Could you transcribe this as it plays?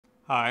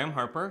Hi, I'm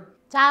Harper.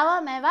 Ciao,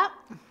 I'm Eva.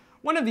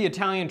 One of the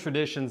Italian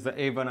traditions that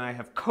Ava and I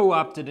have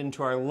co-opted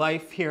into our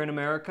life here in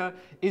America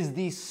is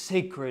the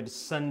sacred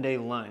Sunday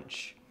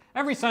lunch.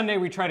 Every Sunday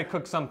we try to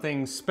cook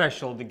something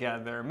special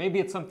together. Maybe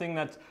it's something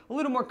that's a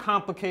little more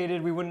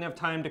complicated, we wouldn't have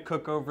time to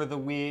cook over the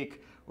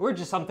week, or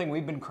just something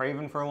we've been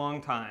craving for a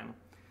long time.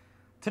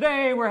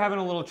 Today we're having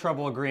a little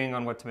trouble agreeing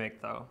on what to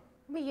make though.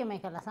 We can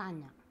make a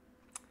lasagna.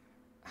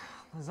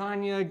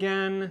 Lasagna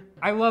again.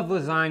 I love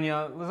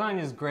lasagna.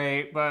 Lasagna's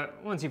great,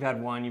 but once you've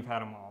had one, you've had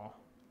them all.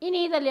 In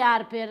Italy,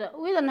 Harper,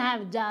 we don't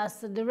have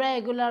just the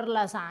regular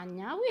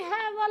lasagna. We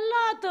have a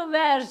lot of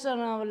versions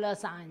of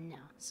lasagna.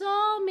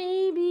 So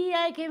maybe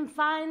I can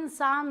find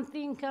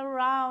something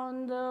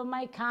around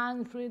my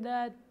country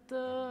that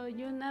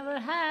you never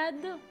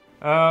had.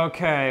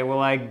 Okay,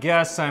 well I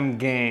guess I'm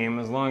game,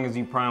 as long as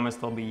you promise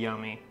they'll be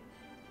yummy.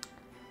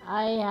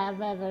 I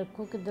have ever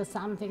cooked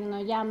something no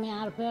yummy,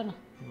 Harper.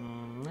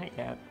 Not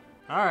yet.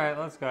 Alright,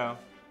 let's go.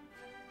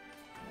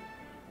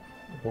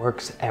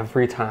 Works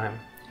every time.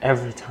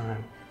 Every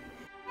time.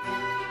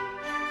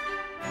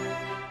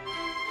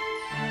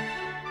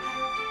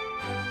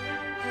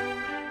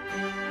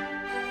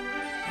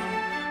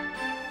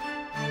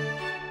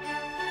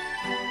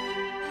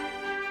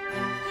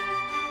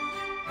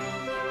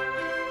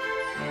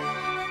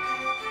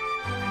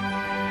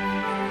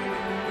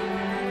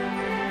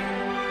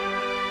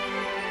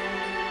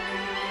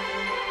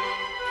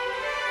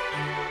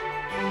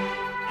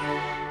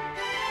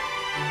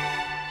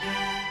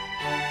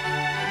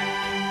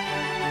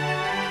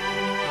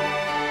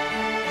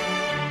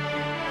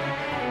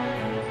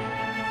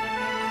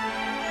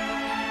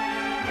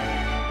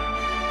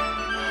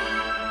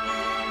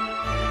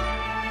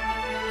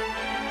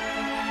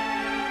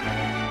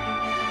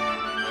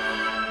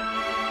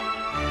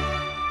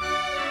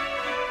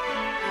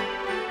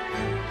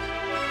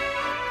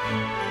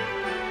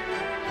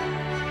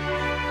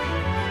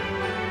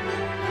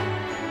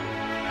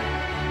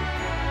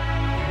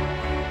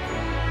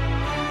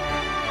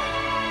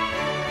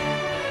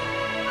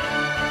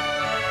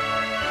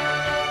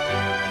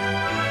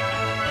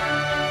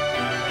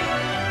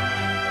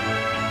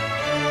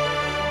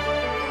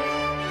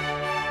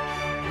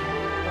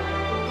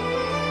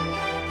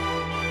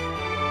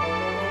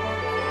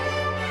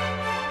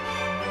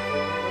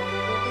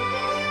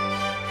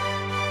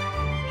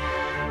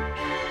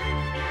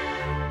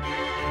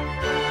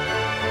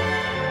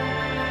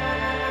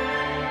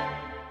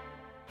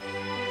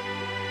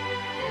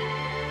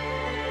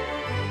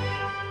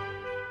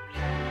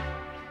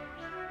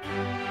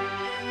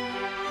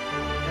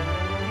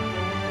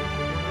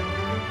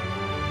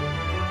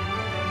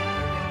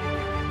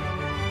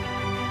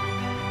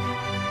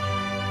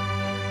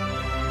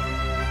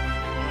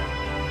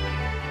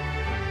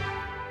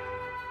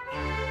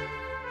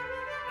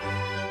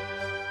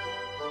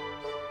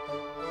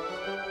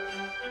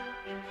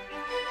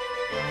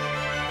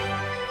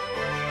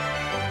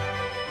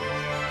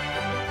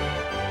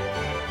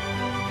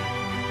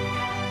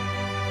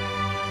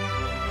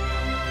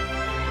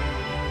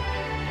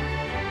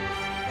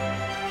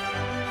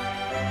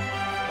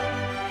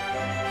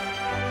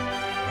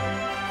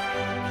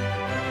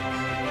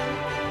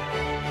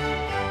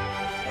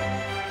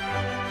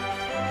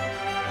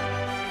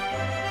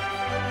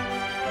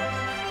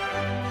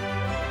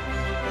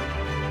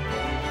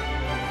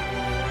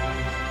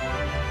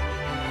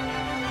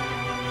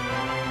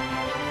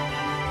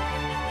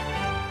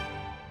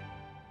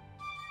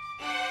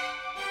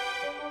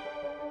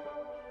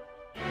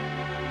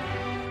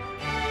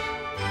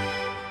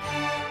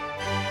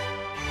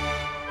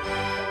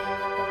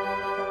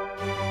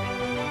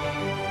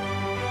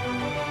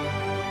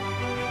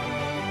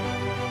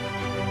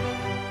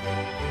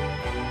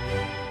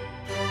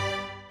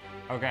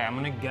 Okay, I'm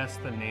gonna guess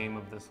the name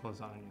of this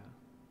lasagna.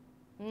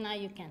 No,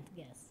 you can't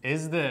guess.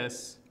 Is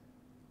this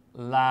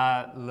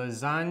La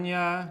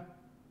Lasagna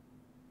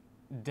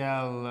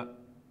del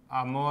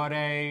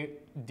Amore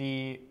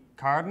di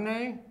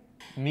Carne?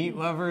 Meat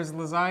lovers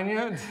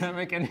lasagna? Does that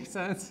make any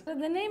sense? The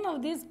name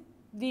of this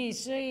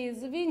dish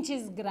is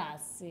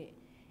Vincisgrassi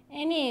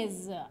and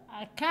is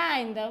a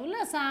kind of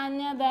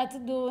lasagna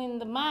that do in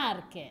the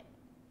Marche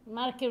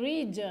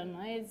region.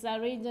 It's a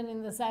region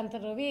in the center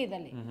of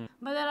Italy.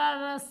 But there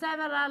are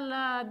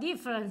several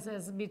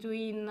differences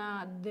between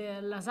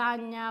the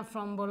lasagna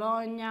from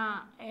Bologna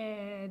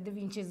and the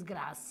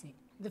Vincisgrassi.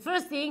 The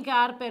first thing,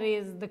 Harper,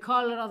 is the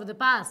color of the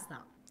pasta.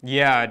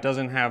 Yeah, it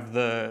doesn't have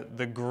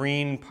the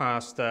green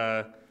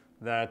pasta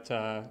that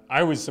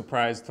I was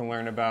surprised to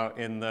learn about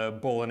in the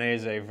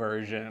Bolognese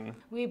version.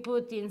 We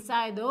put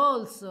inside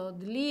also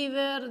the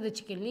liver, the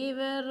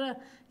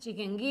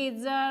chicken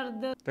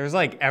gizzard. There's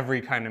like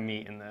every kind of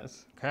meat in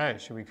this. Okay,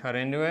 should we cut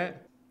into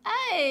it?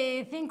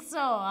 I think so,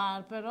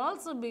 Harper,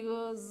 also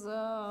because,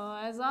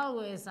 as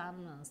always,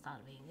 I'm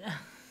starving.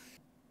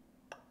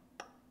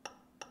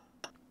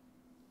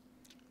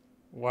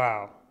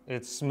 Wow,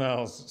 it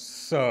smells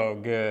so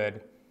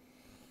good.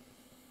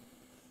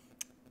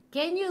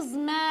 Can you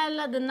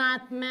smell the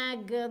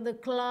nutmeg, the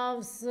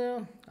cloves?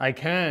 I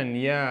can,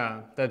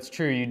 yeah. That's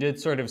true. You did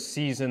sort of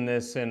season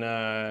this in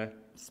a...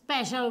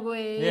 Special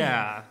way.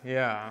 Yeah,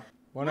 yeah.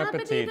 Buon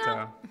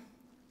appetito.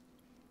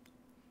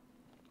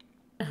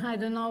 I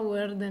don't know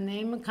where the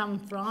name come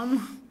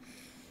from,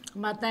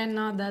 but I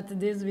know that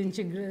these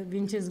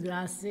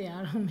Vincisgrassi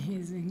are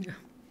amazing.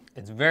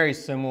 It's very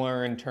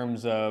similar in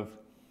terms of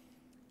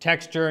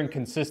texture and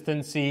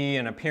consistency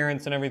and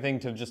appearance and everything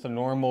to just a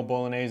normal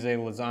Bolognese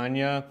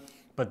lasagna,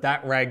 but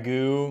that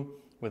ragu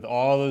with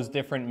all those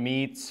different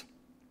meats,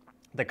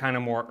 the kind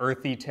of more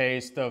earthy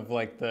taste of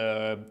like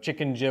the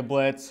chicken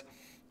giblets,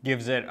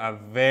 gives it a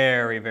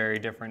very, very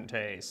different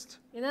taste.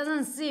 It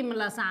doesn't seem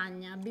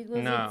lasagna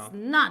because No. it's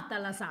not a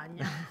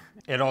lasagna.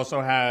 It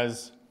also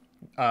has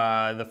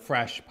the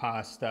fresh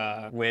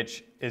pasta,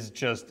 which is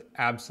just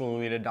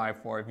absolutely to die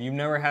for. If you've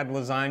never had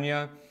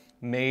lasagna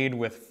made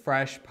with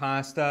fresh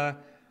pasta,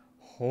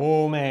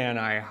 oh man,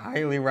 I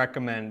highly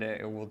recommend it.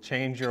 It will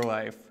change your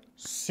life.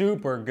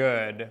 Super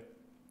good,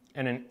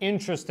 and an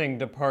interesting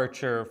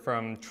departure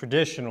from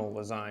traditional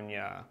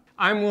lasagna.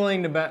 I'm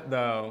willing to bet,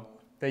 though,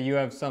 that you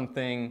have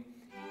something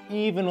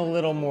even a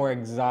little more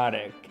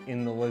exotic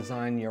in the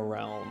lasagna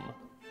realm.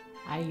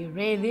 Are you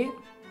ready?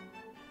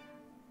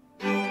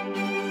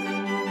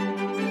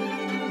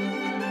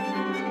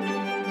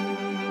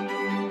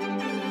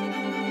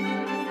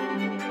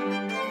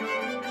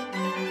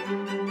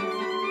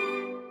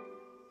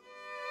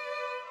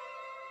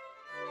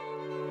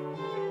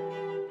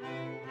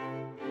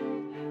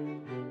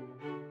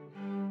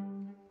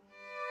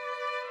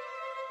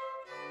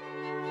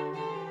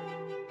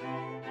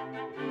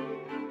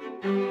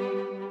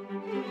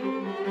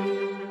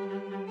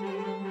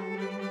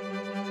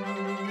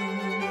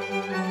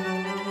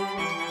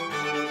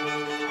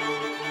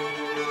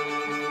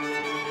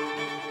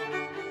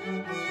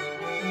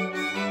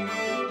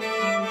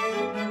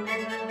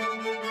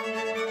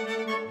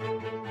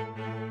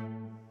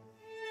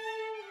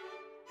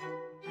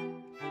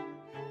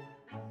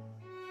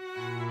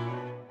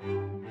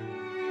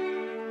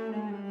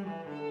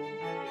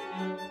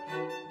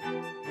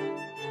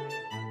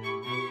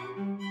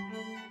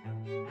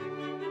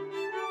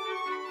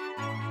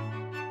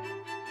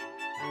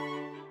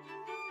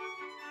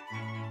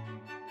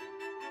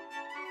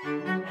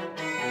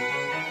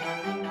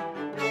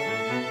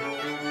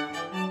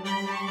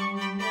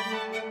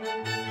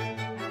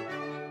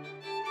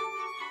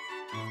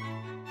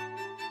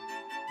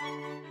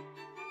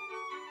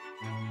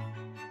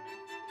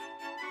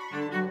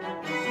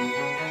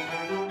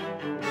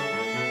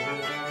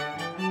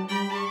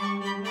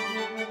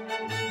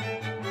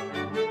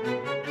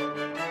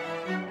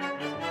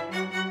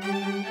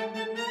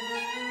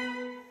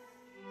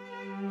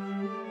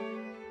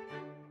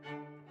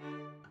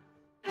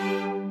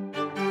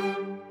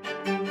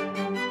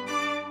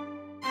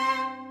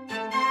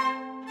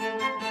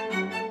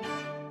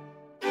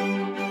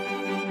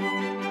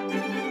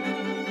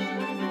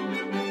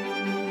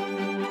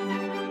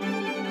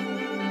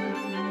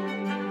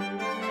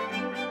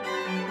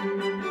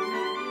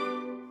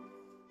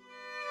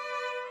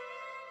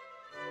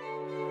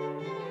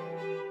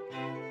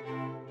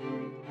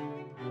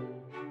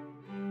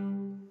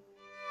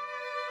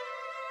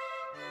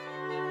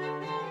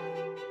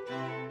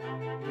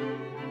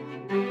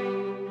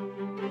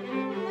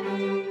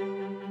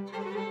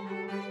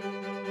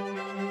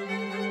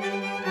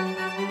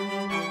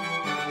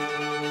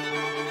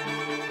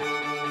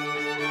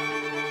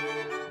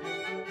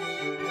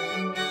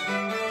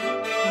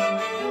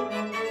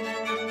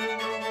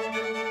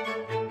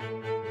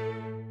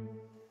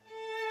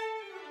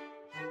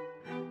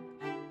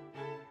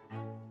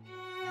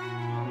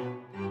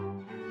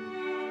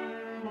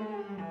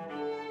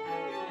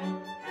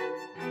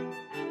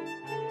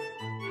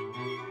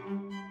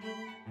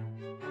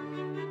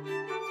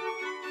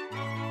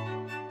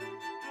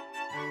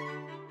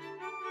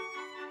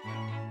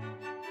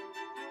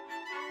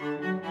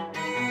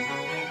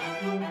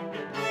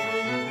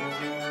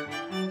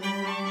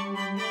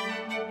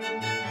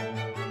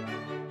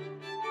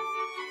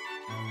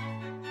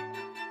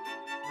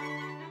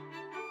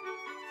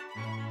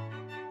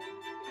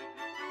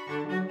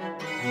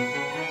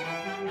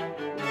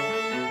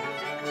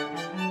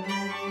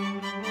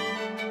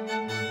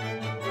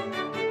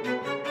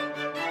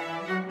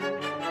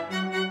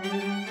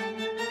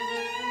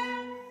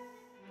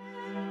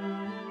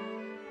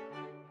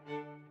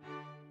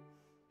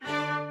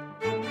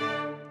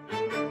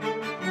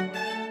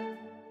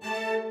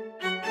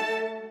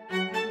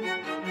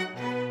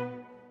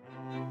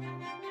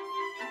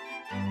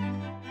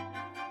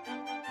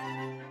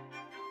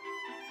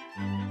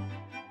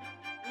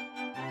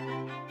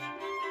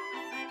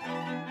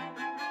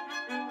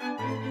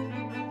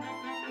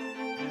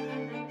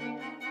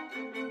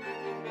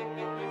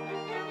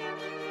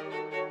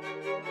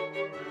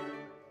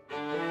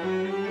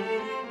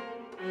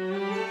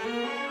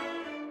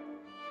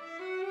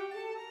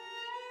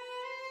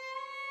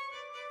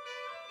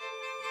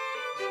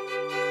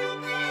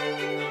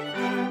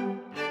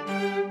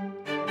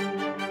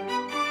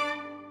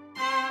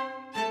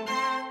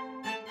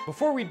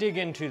 Before we dig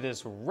into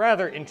this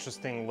rather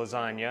interesting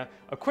lasagna,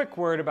 a quick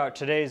word about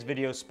today's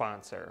video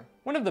sponsor.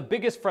 One of the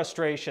biggest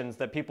frustrations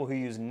that people who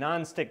use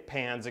non-stick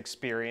pans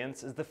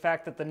experience is the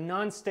fact that the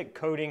non-stick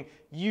coating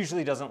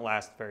usually doesn't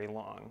last very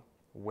long.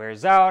 It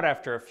wears out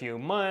after a few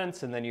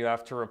months and then you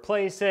have to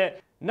replace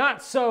it.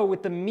 Not so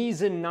with the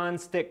Misen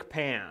non-stick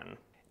pan.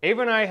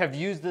 Ava and I have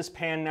used this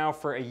pan now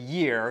for a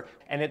year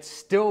and it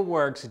still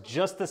works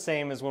just the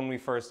same as when we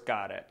first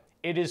got it.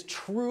 It is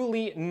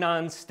truly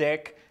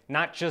non-stick,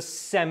 not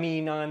just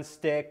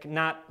semi-non-stick,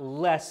 not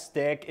less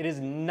stick, it is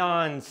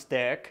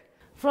non-stick.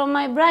 From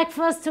my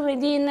breakfast to my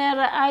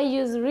dinner, I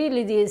use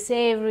really this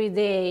every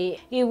day.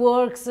 It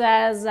works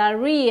as a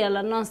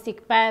real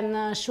non-stick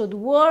pan should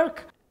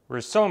work. We're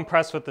so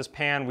impressed with this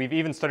pan, we've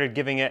even started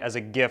giving it as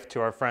a gift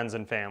to our friends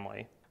and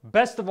family.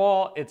 Best of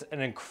all, it's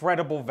an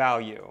incredible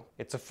value.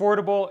 It's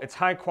affordable, it's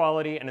high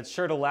quality, and it's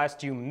sure to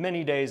last you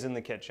many days in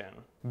the kitchen.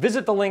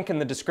 Visit the link in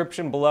the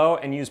description below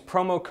and use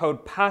promo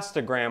code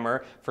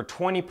PASTAGRAMMAR for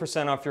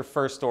 20% off your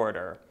first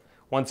order.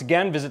 Once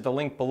again, visit the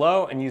link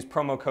below and use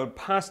promo code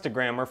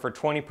PASTAGRAMMAR for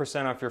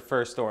 20% off your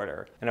first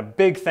order. And a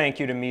big thank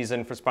you to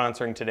Misen for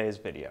sponsoring today's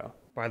video.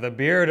 By the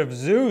beard of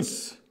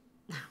Zeus!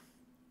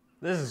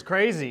 This is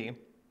crazy.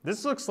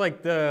 This looks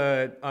like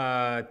the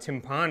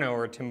timpano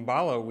or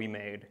timballo we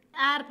made.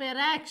 Harper,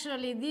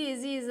 actually,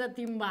 this is a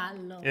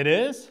timballo. It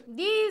is?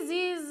 This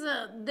is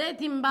the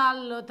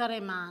timballo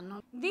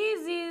Teramano.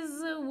 This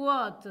is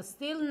what,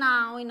 still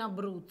now in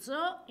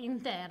Abruzzo, in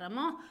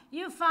Teramo,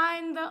 you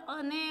find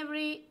on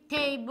every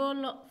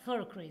table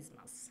for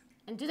Christmas.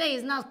 And today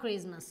is not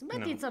Christmas,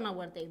 but it's on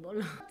our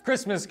table.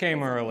 Christmas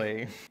came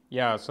early.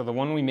 Yeah, so the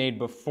one we made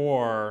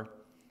before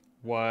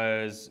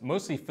was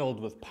mostly filled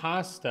with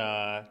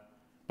pasta,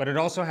 but it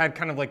also had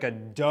kind of like a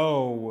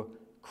dough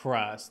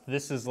crust.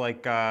 This is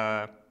like These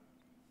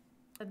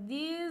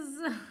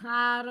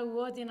are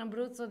what in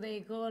Abruzzo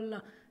they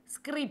call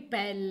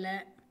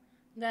scrippelle.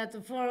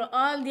 That for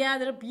all the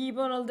other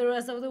people, all the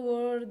rest of the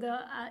world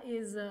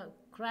is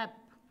crepe.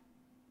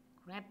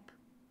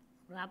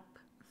 The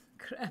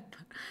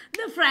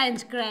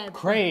French crepe.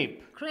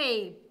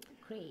 Crepe.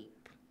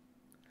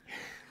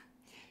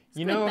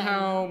 You know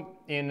how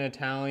in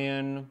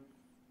Italian,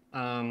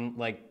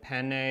 like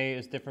penne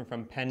is different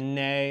from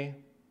penne?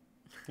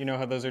 You know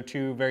how those are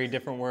two very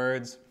different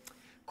words?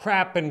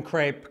 Crap and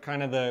crepe,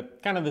 kind of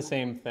the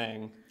same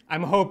thing.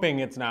 I'm hoping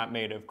it's not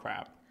made of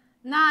crap.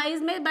 No,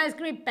 it's made by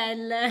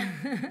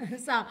scrippelle.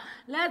 So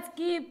let's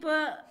keep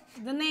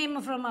the name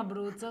from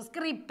Abruzzo,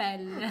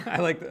 scrippelle. I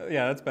like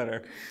yeah, that's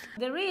better.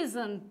 There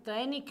isn't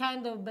any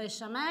kind of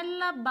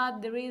bechamel,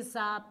 but there is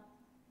a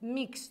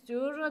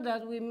mixture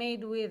that we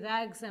made with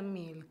eggs and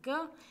milk.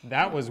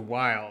 That was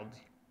wild.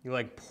 You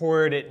like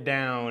poured it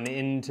down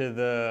into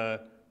the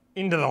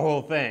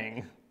whole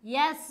thing.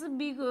 Yes,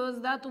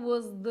 because that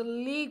was the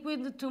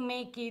liquid to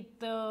make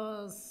it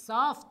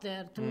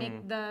softer, to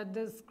make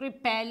the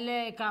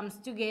scrippelle comes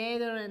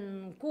together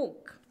and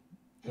cook.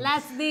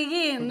 Let's dig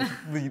in.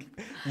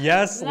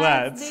 Yes,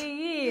 let's.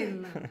 Dig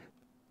in.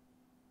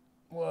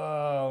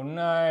 Whoa,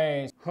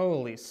 nice.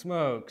 Holy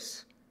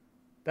smokes.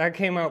 That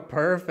came out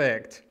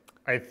perfect.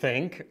 I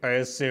think, I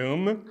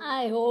assume.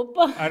 I hope.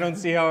 I don't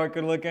see how it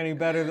could look any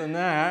better than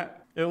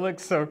that. It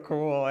looks so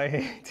cool. I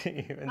hate to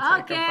even take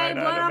a bite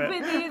out of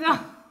it. Appetito.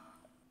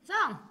 So,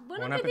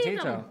 buon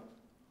appetito.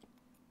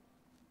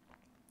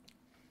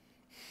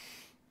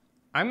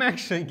 I'm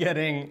actually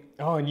getting,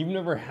 oh, and you've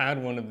never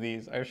had one of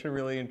these. I should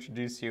really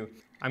introduce you.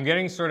 I'm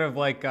getting sort of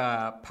like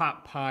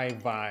pot pie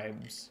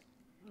vibes.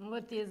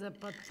 What is a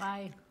pot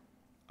pie?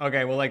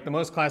 Okay, well, like the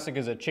most classic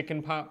is a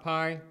chicken pot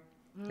pie.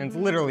 And it's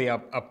literally a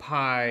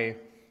pie,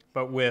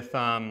 but with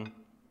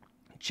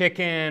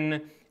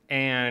chicken,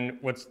 and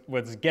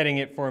what's getting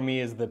it for me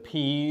is the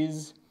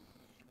peas.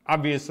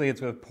 Obviously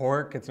it's with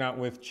pork, it's not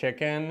with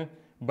chicken,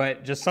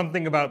 but just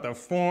something about the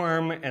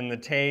form and the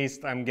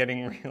taste, I'm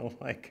getting real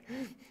like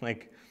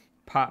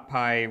pot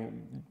pie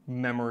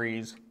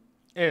memories.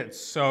 It's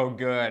so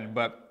good,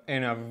 but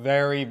in a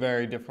very,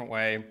 very different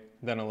way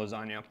than a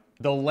lasagna.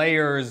 The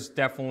layers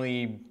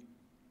definitely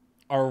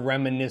are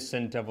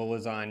reminiscent of a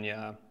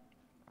lasagna,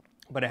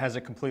 but it has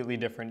a completely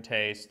different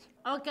taste.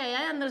 Okay,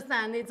 I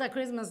understand it's a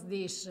Christmas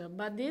dish,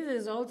 but this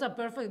is also a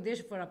perfect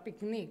dish for a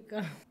picnic.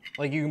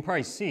 Like you can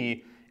probably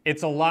see,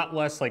 it's a lot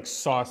less like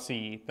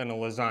saucy than a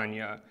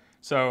lasagna.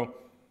 So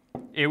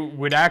it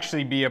would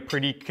actually be a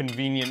pretty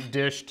convenient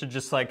dish to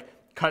just like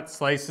cut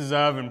slices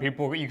of, and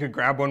you could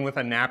grab one with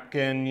a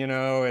napkin, you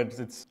know,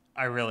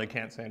 I really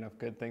can't say enough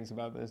good things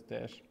about this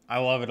dish. I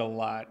love it a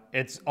lot.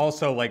 It's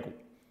also like,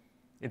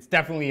 it's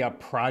definitely a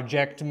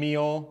project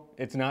meal.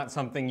 It's not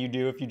something you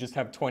do if you just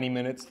have 20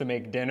 minutes to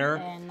make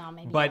dinner,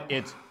 but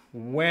it's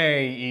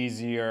way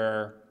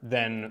easier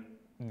than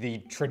the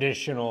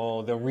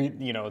traditional, the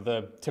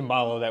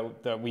timballo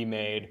that we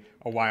made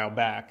a while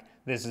back.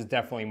 This is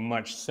definitely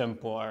much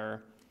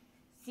simpler.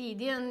 See, it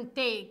didn't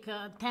take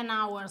 10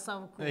 hours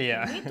of cooking.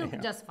 Yeah. It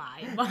took just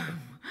 5.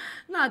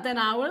 Not 10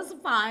 hours,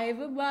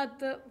 5,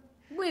 but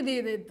we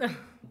did it.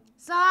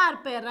 So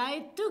Harper,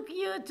 I took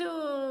you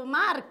to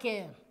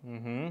Marche.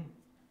 Mm-hmm.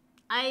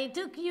 I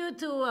took you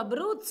to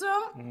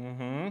Abruzzo.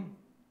 Mm-hmm.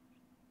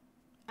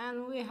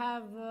 And we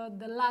have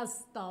the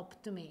last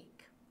stop to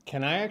make.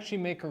 Can I actually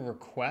make a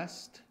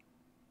request?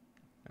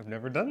 I've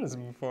never done this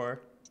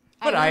before.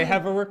 But I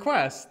have a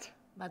request.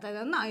 But I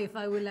don't know if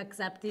I will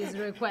accept his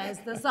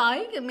request. So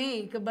I can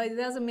make, but it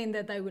doesn't mean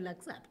that I will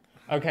accept.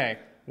 Okay,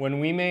 when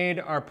we made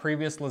our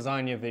previous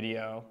lasagna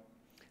video,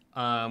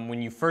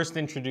 when you first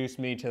introduced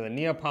me to the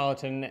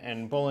Neapolitan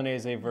and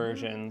Bolognese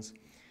versions,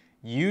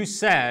 you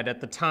said at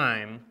the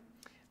time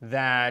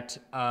that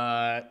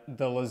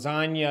the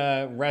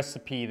lasagna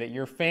recipe that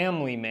your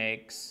family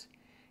makes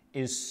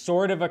is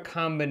sort of a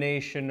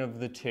combination of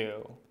the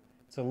two.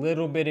 It's a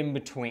little bit in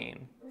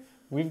between.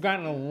 We've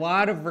gotten a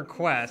lot of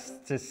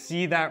requests to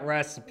see that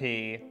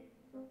recipe.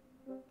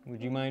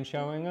 Would you mind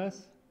showing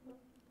us?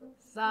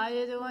 So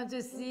you don't want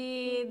to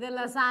see the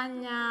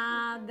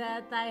lasagna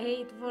that I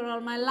hate for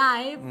all my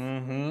life?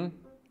 Mm-hmm.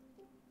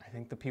 I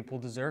think the people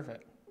deserve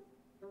it.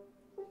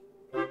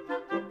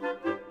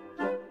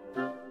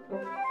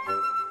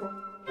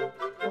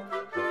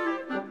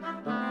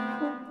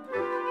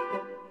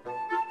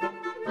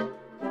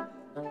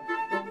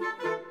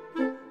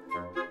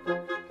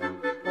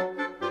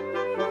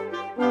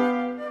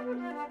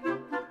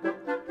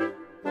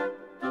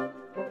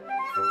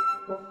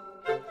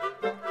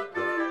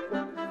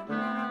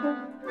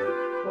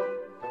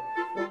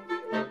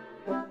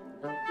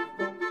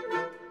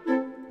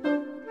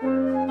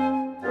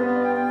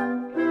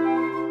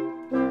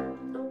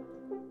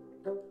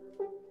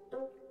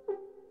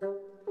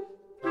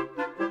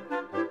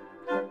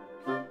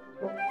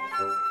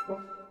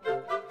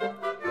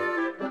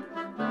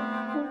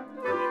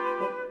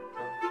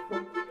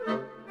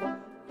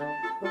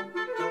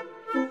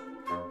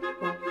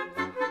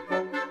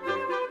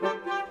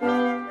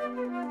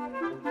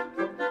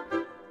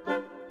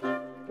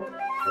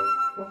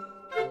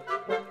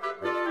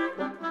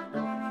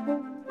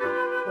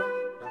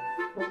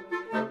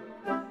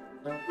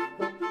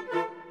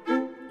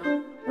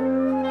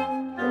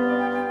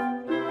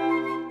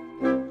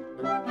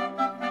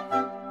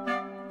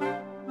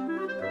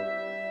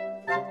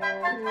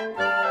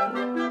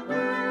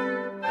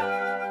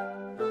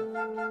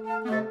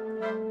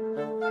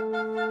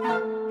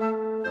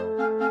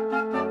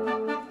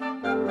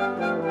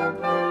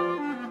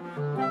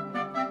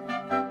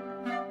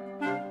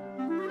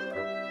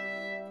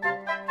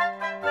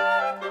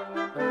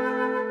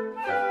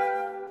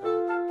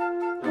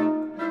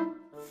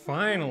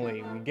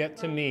 Finally, we get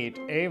to meet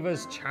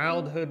Ava's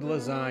childhood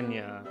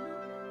lasagna.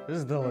 This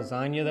is the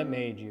lasagna that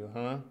made you,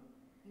 huh?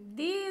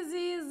 This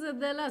is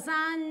the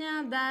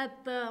lasagna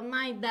that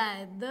my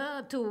dad,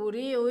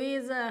 Turi, who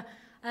is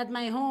at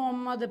my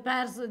home, the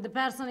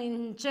person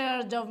in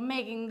charge of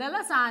making the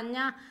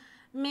lasagna,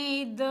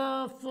 made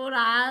for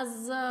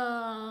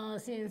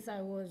us since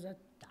I was a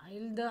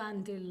child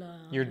until...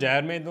 Your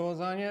dad made the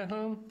lasagna at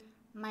home?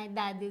 My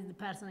dad is the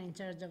person in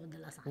charge of the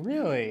lasagna.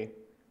 Really?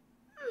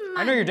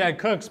 I know your dad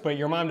cooks, but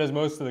your mom does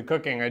most of the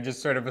cooking. I just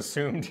sort of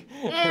assumed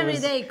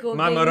Everyday cooking.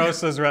 Mama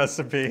Rosa's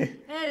recipe.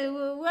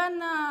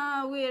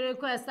 When we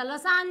request a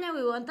lasagna,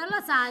 we want a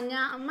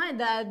lasagna, my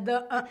dad...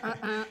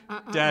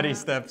 Daddy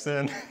steps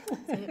in.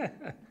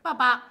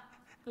 Papa,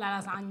 la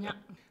lasagna.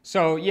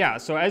 So yeah,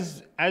 so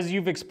as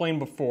you've explained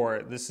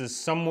before, this is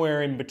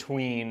somewhere in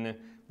between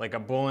like a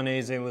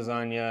Bolognese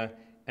lasagna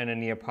and a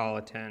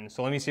Neapolitan.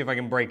 So let me see if I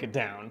can break it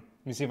down.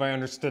 Let me see if I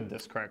understood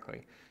this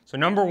correctly. So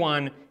number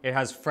one, it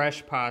has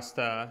fresh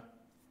pasta,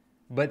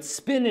 but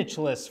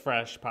spinachless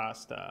fresh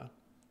pasta.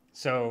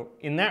 So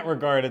in that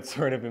regard, it's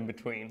sort of in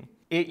between.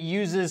 It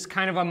uses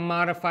kind of a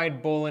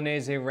modified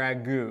Bolognese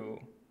ragu.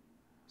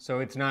 So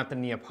it's not the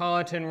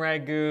Neapolitan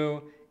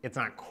ragu, it's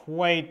not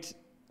quite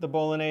the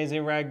Bolognese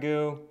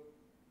ragu,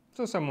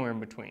 so somewhere in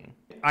between.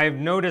 I've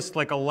noticed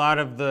like a lot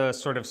of the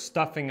sort of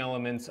stuffing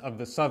elements of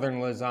the southern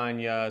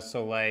lasagna,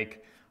 so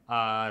like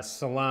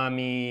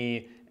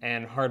salami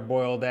and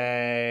hard-boiled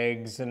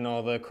eggs and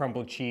all the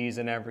crumbled cheese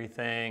and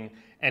everything,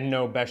 and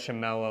no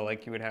bechamel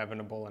like you would have in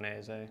a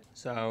Bolognese.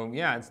 So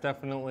yeah, it's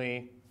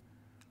definitely...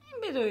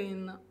 in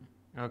between.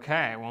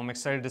 Okay, well I'm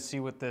excited to see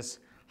what this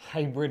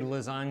hybrid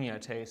lasagna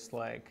tastes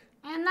like.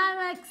 And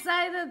I'm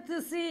excited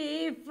to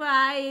see if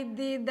I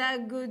did a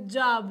good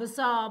job.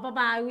 So, Papa,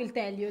 I will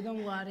tell you,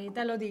 don't worry.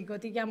 Te lo dico,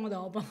 ti chiamo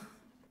dopo.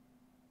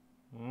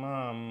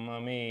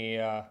 Mamma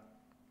mia.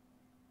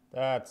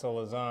 That's a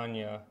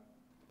lasagna.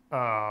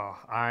 Oh,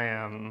 I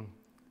am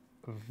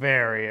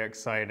very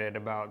excited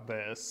about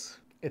this.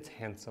 It's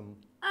handsome.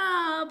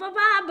 Oh,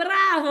 Papa,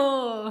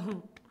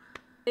 bravo!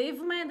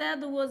 If my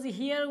dad was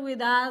here with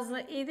us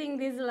eating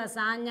this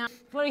lasagna,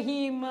 for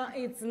him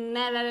it's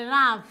never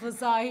enough,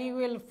 so he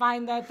will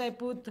find that I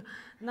put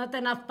not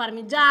enough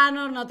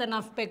parmigiano, not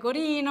enough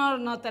pecorino,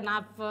 not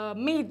enough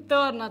meat,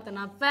 or not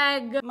enough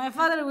egg. My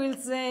father will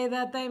say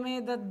that I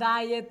made a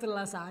diet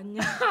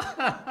lasagna.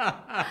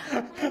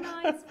 I know,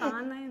 it's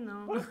fun, I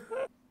know.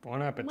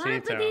 Buon appetito. Buon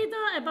appetito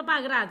e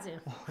papà,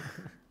 grazie.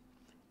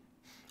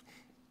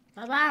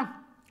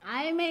 Papa,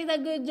 I made a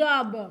good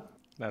job.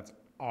 That's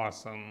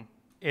awesome.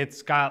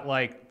 It's got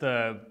like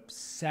the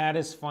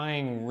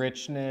satisfying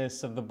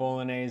richness of the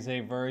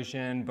Bolognese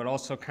version, but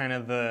also kind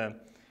of the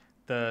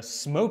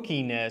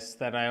smokiness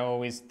that I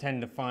always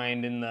tend to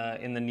find in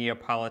the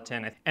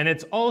Neapolitan. And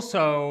it's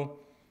also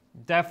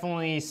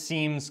definitely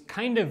seems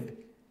kind of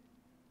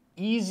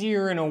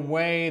easier in a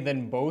way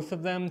than both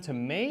of them to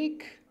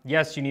make.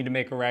 Yes, you need to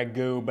make a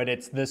ragu, but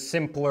it's the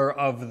simpler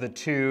of the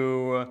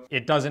two.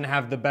 It doesn't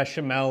have the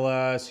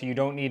bechamel, so you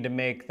don't need to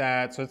make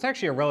that. So it's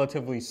actually a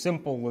relatively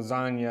simple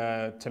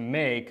lasagna to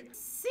make.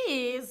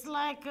 See, it's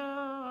like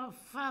a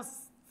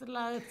fast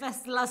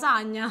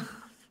lasagna.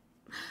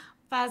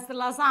 Fast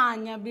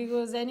lasagna,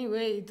 because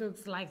anyway it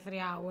took like 3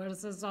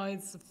 hours, so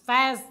it's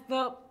fast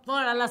for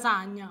a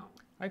lasagna.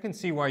 I can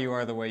see why you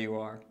are the way you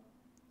are.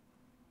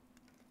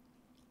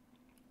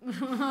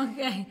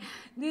 Okay,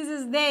 this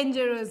is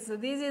dangerous.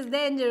 This is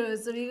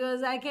dangerous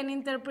because I can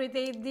interpret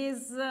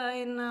this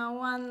in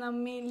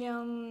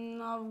 1,000,000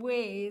 of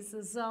ways.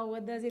 So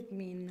what does it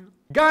mean?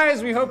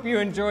 Guys, we hope you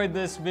enjoyed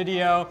this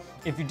video.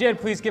 If you did,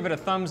 please give it a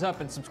thumbs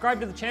up and subscribe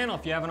to the channel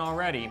if you haven't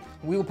already.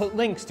 We will put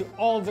links to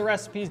all of the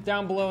recipes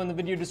down below in the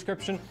video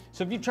description.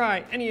 So if you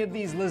try any of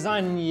these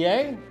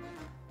lasagna,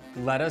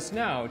 let us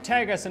know.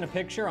 Tag us in a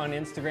picture on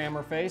Instagram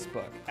or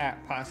Facebook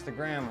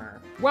 @PastaGrammar.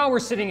 While we're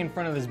sitting in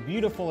front of this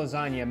beautiful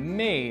lasagna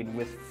made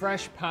with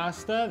fresh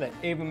pasta that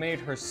Ava made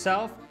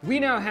herself, we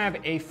now have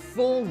a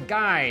full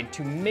guide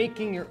to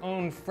making your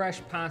own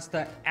fresh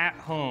pasta at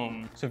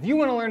home. So if you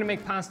want to learn to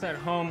make pasta at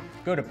home,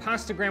 go to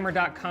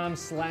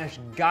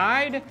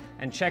pastagrammar.com/guide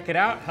and check it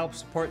out. Help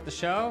support the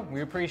show.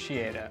 We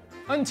appreciate it.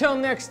 Until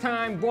next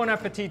time, buon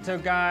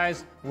appetito,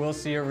 guys. We'll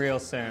see you real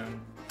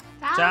soon.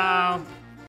 Ciao. Ciao.